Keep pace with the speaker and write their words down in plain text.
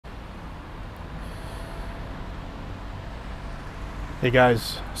Hey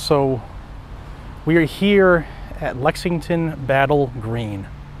guys, so we are here at Lexington Battle Green.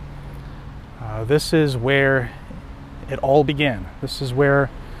 This is where it all began. This is where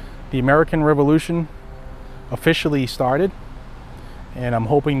the American Revolution officially started. And I'm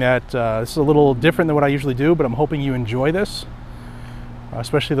hoping that this is a little different than what I usually do, but I'm hoping you enjoy this,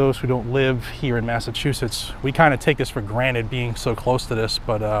 especially those who don't live here in Massachusetts. We kind of take this for granted being so close to this,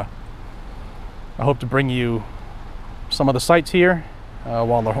 but I hope to bring you some of the sights here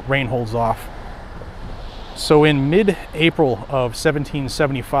while the rain holds off. So in mid-April of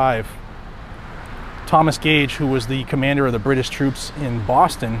 1775, Thomas Gage, who was the commander of the British troops in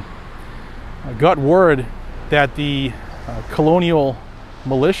Boston, got word that the colonial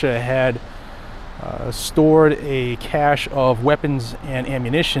militia had stored a cache of weapons and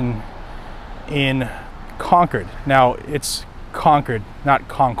ammunition in Concord. Now, it's Concord, not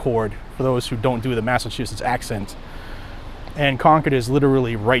Concord, for those who don't do the Massachusetts accent. And Concord is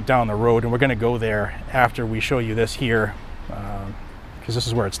literally right down the road, and we're going to go there after we show you this here, because this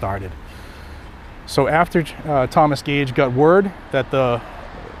is where it started. So after Thomas Gage got word that the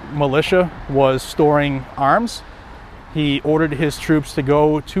militia was storing arms, he ordered his troops to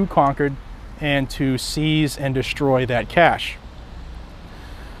go to Concord and to seize and destroy that cache.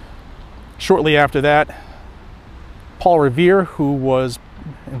 Shortly after that, Paul Revere, who was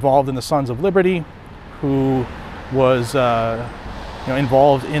involved in the Sons of Liberty, who was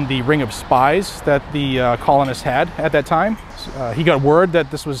involved in the ring of spies that the colonists had at that time. He got word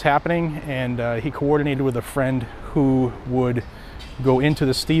that this was happening, and he coordinated with a friend who would go into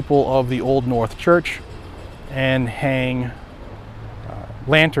the steeple of the Old North Church and hang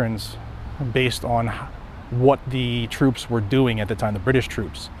lanterns based on what the troops were doing at the time, the British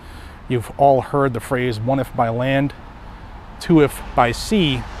troops. You've all heard the phrase, one if by land, two if by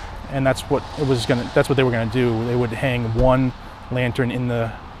sea. And that's what they were going to do. They would hang one lantern in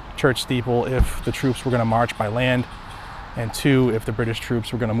the church steeple if the troops were going to march by land, and two if the British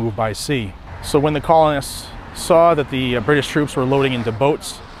troops were going to move by sea. So when the colonists saw that the British troops were loading into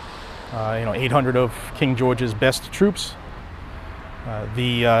boats, 800 of King George's best troops,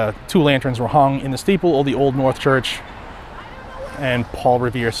 the two lanterns were hung in the steeple of the Old North Church, and Paul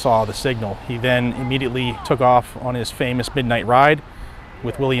Revere saw the signal. He then immediately took off on his famous midnight ride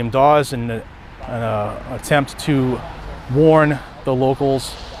with William Dawes in an attempt to warn the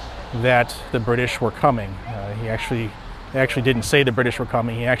locals that the British were coming. He actually didn't say the British were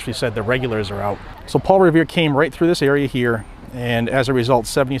coming, he actually said the regulars are out. So Paul Revere came right through this area here, and as a result,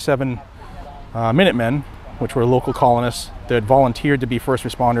 77 Minutemen, which were local colonists that had volunteered to be first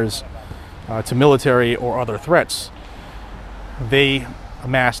responders to military or other threats, they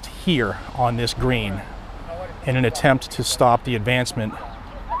amassed here on this green in an attempt to stop the advancement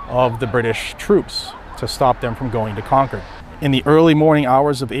of the British troops, to stop them from going to Concord. In the early morning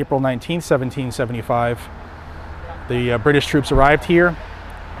hours of April 19, 1775, the British troops arrived here,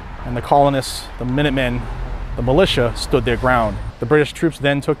 and the colonists, the Minutemen, the militia, stood their ground. The British troops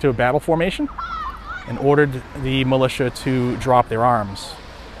then took to a battle formation and ordered the militia to drop their arms.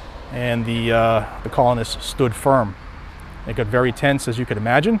 And the colonists stood firm. It got very tense, as you could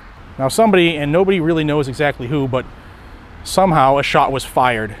imagine. Now somebody, and nobody really knows exactly who, but somehow a shot was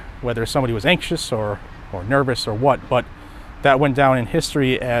fired, whether somebody was anxious or nervous or what, but that went down in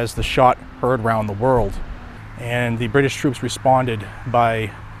history as the shot heard around the world. And the British troops responded by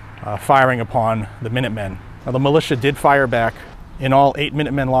firing upon the Minutemen. Now the militia did fire back. In all, 8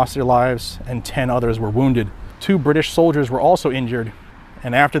 Minutemen lost their lives and 10 others were wounded. 2 British soldiers were also injured,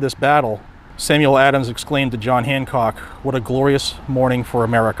 and after this battle, Samuel Adams exclaimed to John Hancock, "What a glorious morning for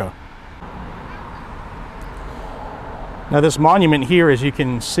America." Now this monument here, as you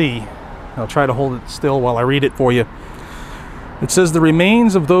can see, I'll try to hold it still while I read it for you. It says, "The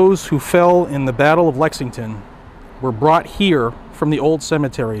remains of those who fell in the Battle of Lexington were brought here from the old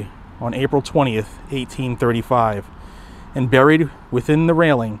cemetery on April 20th, 1835, and buried within the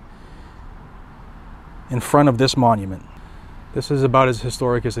railing in front of this monument." This is about as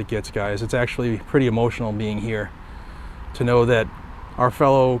historic as it gets, guys. It's actually pretty emotional being here to know that our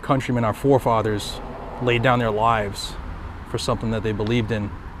fellow countrymen, our forefathers, laid down their lives for something that they believed in.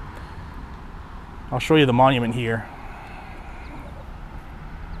 I'll show you the monument here.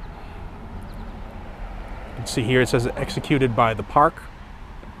 You can see here it says executed by the park.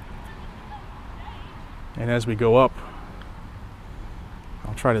 And as we go up,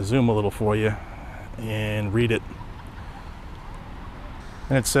 I'll try to zoom a little for you and read it.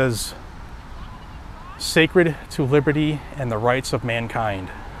 And it says, "Sacred to liberty and the rights of mankind,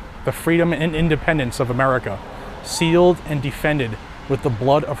 the freedom and independence of America, sealed and defended with the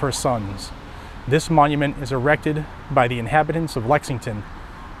blood of her sons, This monument is erected by the inhabitants of Lexington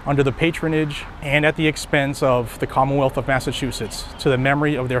under the patronage and at the expense of the Commonwealth of Massachusetts to the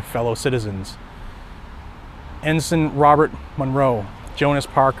memory of their fellow citizens. Ensign Robert Monroe, Jonas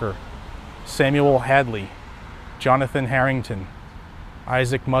Parker, Samuel Hadley, Jonathan Harrington,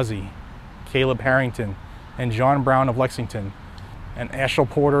 Isaac Muzzy, Caleb Harrington, and John Brown of Lexington, and Ashley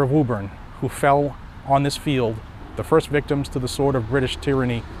Porter of Woburn, who fell on this field, the first victims to the sword of British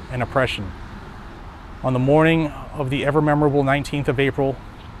tyranny and oppression. On the morning of the ever-memorable 19th of April,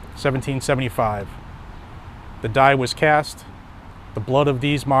 1775, the die was cast, the blood of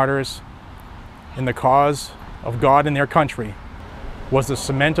these martyrs in the cause of God and their country was the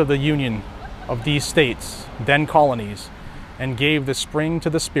cement of the union of these states, then colonies, and gave the spring to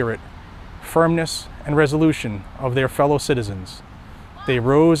the spirit, firmness, and resolution of their fellow citizens. They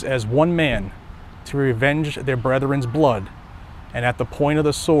rose as one man to revenge their brethren's blood, and at the point of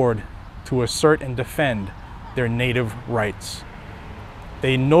the sword to assert and defend their native rights.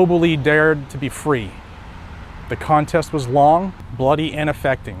 They nobly dared to be free. The contest was long, bloody, and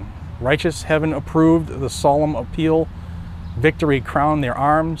affecting. Righteous heaven approved the solemn appeal. Victory crowned their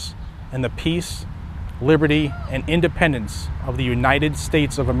arms, and the peace, liberty, and independence of the United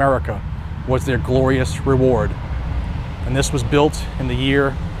States of America was their glorious reward. And this was built in the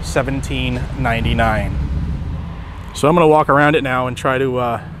year 1799. So I'm going to walk around it now and try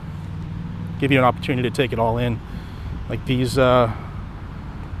to give you an opportunity to take it all in. Like these, the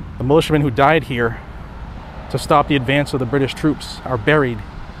militiamen who died here to stop the advance of the British troops are buried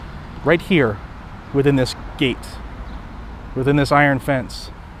right here within this gate, within this iron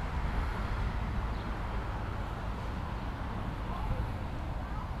fence.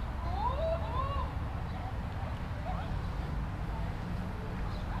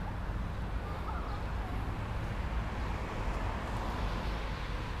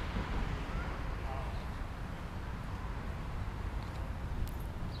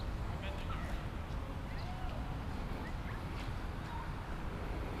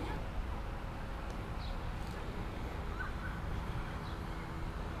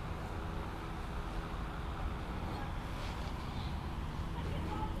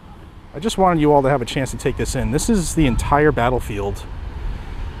 I just wanted you all to have a chance to take this in. This is the entire battlefield.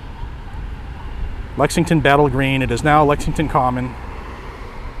 Lexington Battle Green. It is now Lexington Common.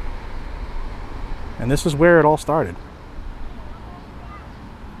 And this is where it all started.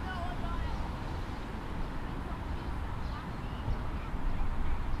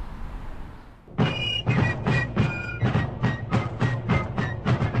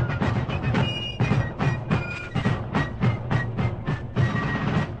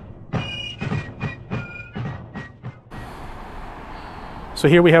 So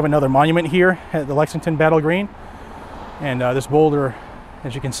here we have another monument here at the Lexington Battle Green, and this boulder,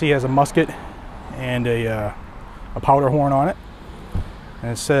 as you can see, has a musket and a powder horn on it,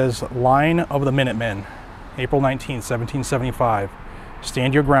 and it says "Line of the Minutemen, April 19th, 1775.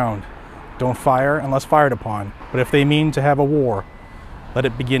 Stand your ground. Don't fire unless fired upon, but if they mean to have a war, let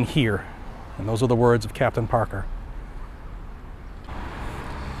it begin here." And those are the words of Captain Parker.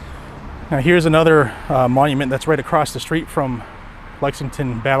 Now here's another monument that's right across the street from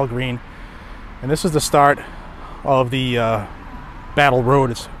Lexington Battle Green, and this is the start of the Battle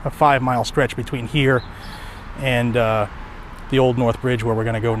Road. It's a 5-mile stretch between here and the Old North Bridge, where we're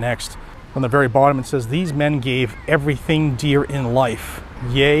going to go next. On the very bottom it says, "These men gave everything dear in life,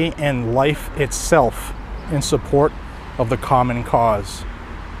 yea, and life itself, in support of the common cause."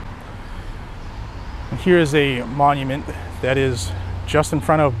 And here is a monument that is just in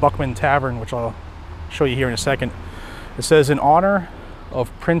front of Buckman Tavern, which I'll show you here in a second. It says, "In honor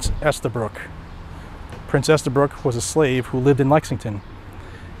of Prince Estabrook." Prince Estabrook was a slave who lived in Lexington.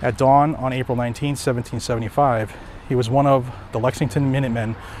 At dawn on April 19, 1775, he was one of the Lexington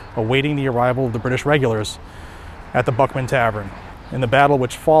Minutemen awaiting the arrival of the British regulars at the Buckman Tavern. In the battle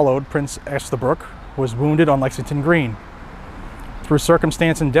which followed, Prince Estabrook was wounded on Lexington Green. Through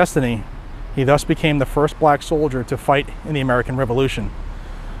circumstance and destiny, he thus became the first black soldier to fight in the American Revolution.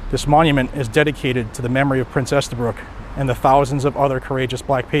 This monument is dedicated to the memory of Prince Estabrook and the thousands of other courageous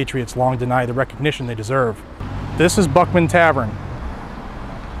black patriots long denied the recognition they deserve. This is Buckman Tavern.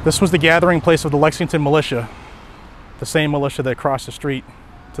 This was the gathering place of the Lexington militia, the same militia that crossed the street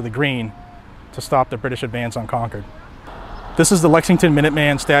to the Green to stop the British advance on Concord. This is the Lexington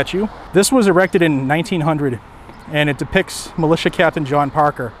Minuteman statue. This was erected in 1900, and it depicts Militia Captain John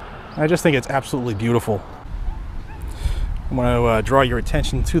Parker. I just think it's absolutely beautiful. I'm going to draw your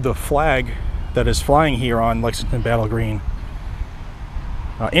attention to the flag that is flying here on Lexington Battle Green.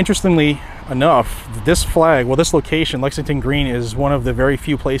 Interestingly, enough, this flag, well, this location, Lexington Green, is one of the very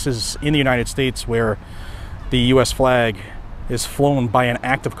few places in the United States where the U.S. flag is flown by an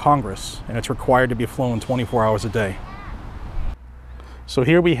act of Congress, and it's required to be flown 24 hours a day. So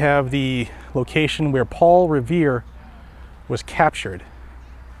here we have the location where Paul Revere was captured.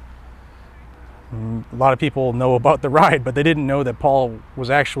 A lot of people know about the ride, but they didn't know that Paul was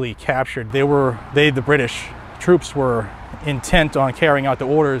actually captured. The British troops were intent on carrying out the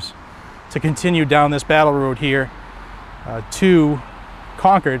orders to continue down this battle road here to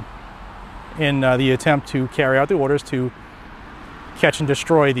Concord in the attempt to carry out the orders to catch and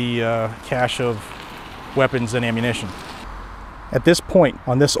destroy the cache of weapons and ammunition. At this point,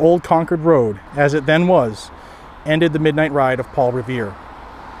 on this old Concord road, as it then was, ended the midnight ride of Paul Revere.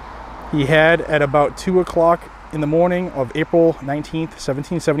 He had, at about 2 o'clock in the morning of April 19th,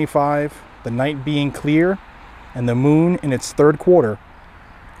 1775, the night being clear and the moon in its third quarter,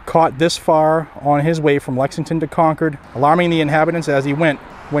 caught this far on his way from Lexington to Concord, alarming the inhabitants as he went,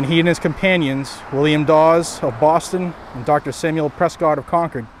 when he and his companions, William Dawes of Boston and Dr. Samuel Prescott of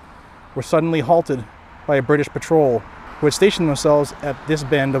Concord, were suddenly halted by a British patrol who had stationed themselves at this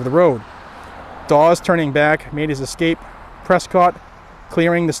bend of the road. Dawes, turning back, made his escape. Prescott,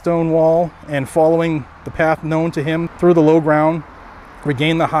 clearing the stone wall and following the path known to him through the low ground,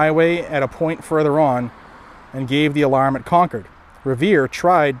 regained the highway at a point further on and gave the alarm at Concord. Revere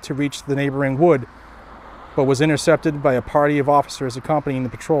tried to reach the neighboring wood, but was intercepted by a party of officers accompanying the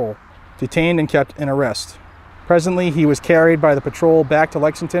patrol, detained and kept in arrest. Presently, he was carried by the patrol back to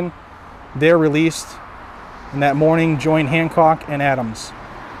Lexington, there released, and that morning joined Hancock and Adams.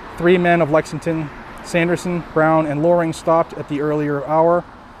 3 men of Lexington, Sanderson, Brown, and Loring, stopped at the earlier hour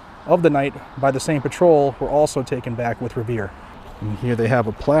of the night by the same patrol, were also taken back with Revere. And here they have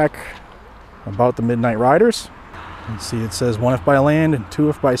a plaque about the Midnight Riders. You can see it says, "1 if by land and 2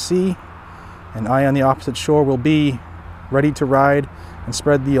 if by sea, and I on the opposite shore will be ready to ride and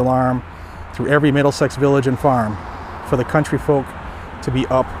spread the alarm through every Middlesex village and farm, for the country folk to be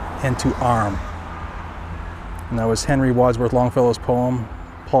up and to arm." And that was Henry Wadsworth Longfellow's poem,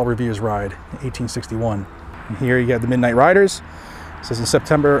 Paul Revere's Ride, 1861. And here you have the Midnight Riders. It says, in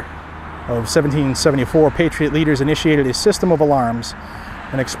September of 1774, Patriot leaders initiated a system of alarms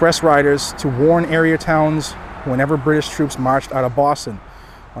and express riders to warn area towns whenever British troops marched out of Boston.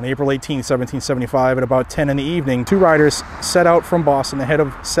 On April 18, 1775, at about 10 in the evening, 2 riders set out from Boston ahead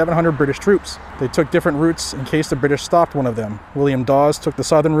of 700 British troops. They took different routes in case the British stopped one of them. William Dawes took the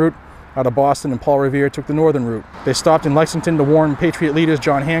southern route out of Boston, and Paul Revere took the northern route. They stopped in Lexington to warn Patriot leaders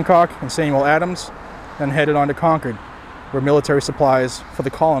John Hancock and Samuel Adams, then headed on to Concord, where military supplies for the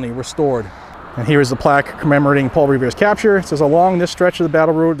colony were stored. And here is the plaque commemorating Paul Revere's capture. It says, along this stretch of the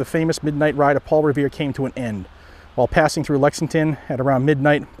battle road, the famous midnight ride of Paul Revere came to an end. While passing through Lexington at around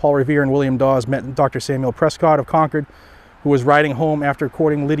midnight, Paul Revere and William Dawes met Dr. Samuel Prescott of Concord, who was riding home after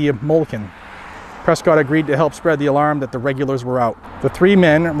courting Lydia Mulliken. Prescott agreed to help spread the alarm that the regulars were out. The 3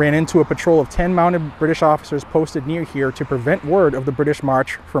 men ran into a patrol of 10 mounted British officers posted near here to prevent word of the British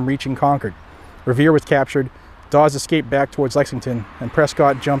march from reaching Concord. Revere was captured, Dawes escaped back towards Lexington, and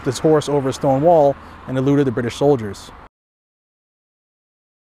Prescott jumped his horse over a stone wall and eluded the British soldiers.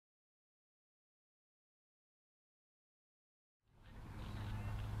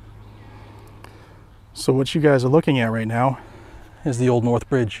 So what you guys are looking at right now is the Old North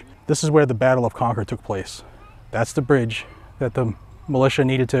Bridge. This is where the Battle of Concord took place. That's the bridge that the militia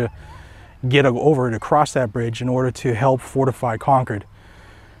needed to get over to cross that bridge in order to help fortify Concord.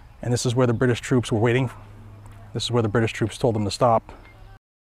 And this is where the British troops were waiting. This is where the British troops told them to stop.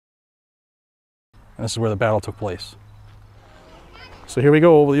 And this is where the battle took place. So here we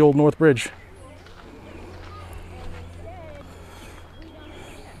go over the Old North Bridge.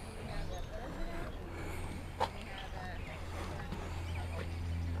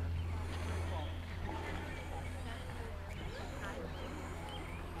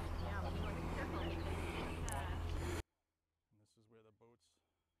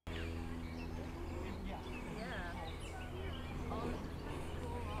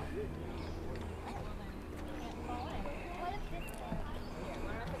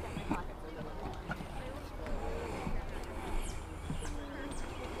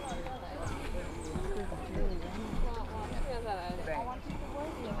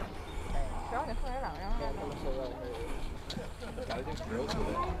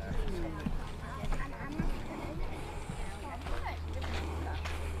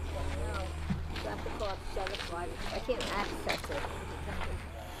 I can't access it.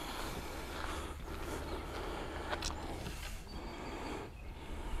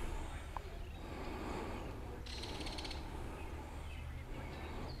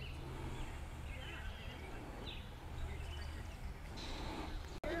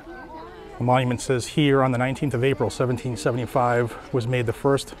 The monument says, "Here on the 19th of April, 1775, was made the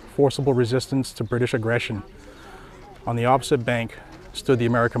first forcible resistance to British aggression. On the opposite bank stood the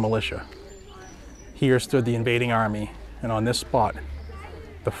American militia. Here stood the invading army, and on this spot,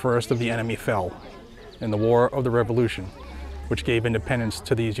 the first of the enemy fell in the War of the Revolution, which gave independence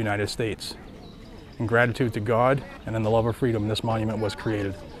to these United States. In gratitude to God and in the love of freedom, this monument was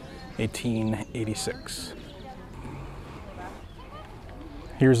created, 1886.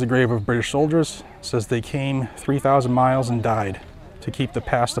 Here's the grave of British soldiers. It says they came 3,000 miles and died to keep the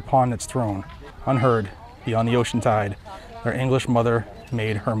past upon its throne. Unheard, beyond the ocean tide, their English mother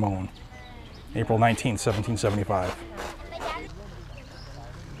made her moan. April 19, 1775.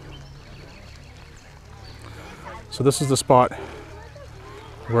 So this is the spot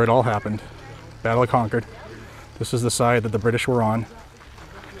where it all happened, Battle of Concord. This is the side that the British were on.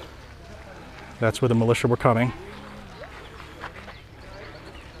 That's where the militia were coming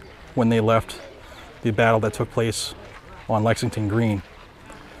when they left the battle that took place on Lexington Green.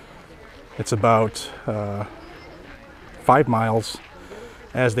 It's about 5 miles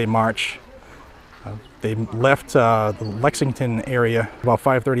as they march. They left the Lexington area about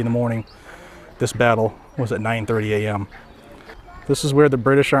 5:30 in the morning. This battle was at 9:30 a.m. This is where the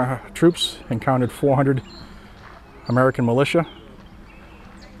British troops encountered 400 American militia.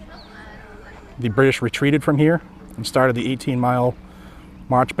 The British retreated from here and started the 18-mile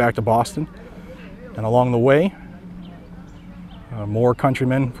march back to Boston. And along the way, more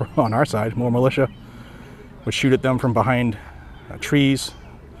countrymen on our side, more militia, would shoot at them from behind trees,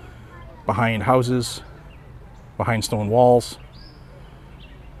 behind houses, behind stone walls.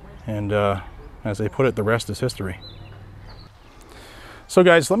 And as they put it, the rest is history. So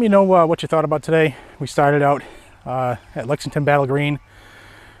guys, let me know what you thought about today. We started out at Lexington Battle Green,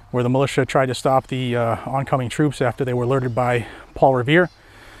 where the militia tried to stop the oncoming troops after they were alerted by Paul Revere.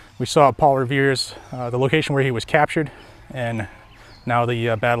 We saw Paul Revere's, the location where he was captured, and now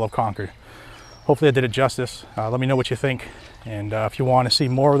the Battle of Concord. Hopefully I did it justice. Let me know what you think. And if you want to see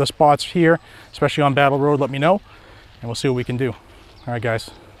more of the spots here, especially on Battle Road, let me know, and we'll see what we can do. All right, guys,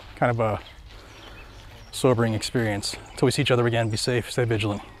 kind of a sobering experience. Until we see each other again, be safe, stay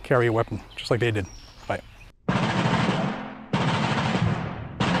vigilant, carry a weapon, just like they did.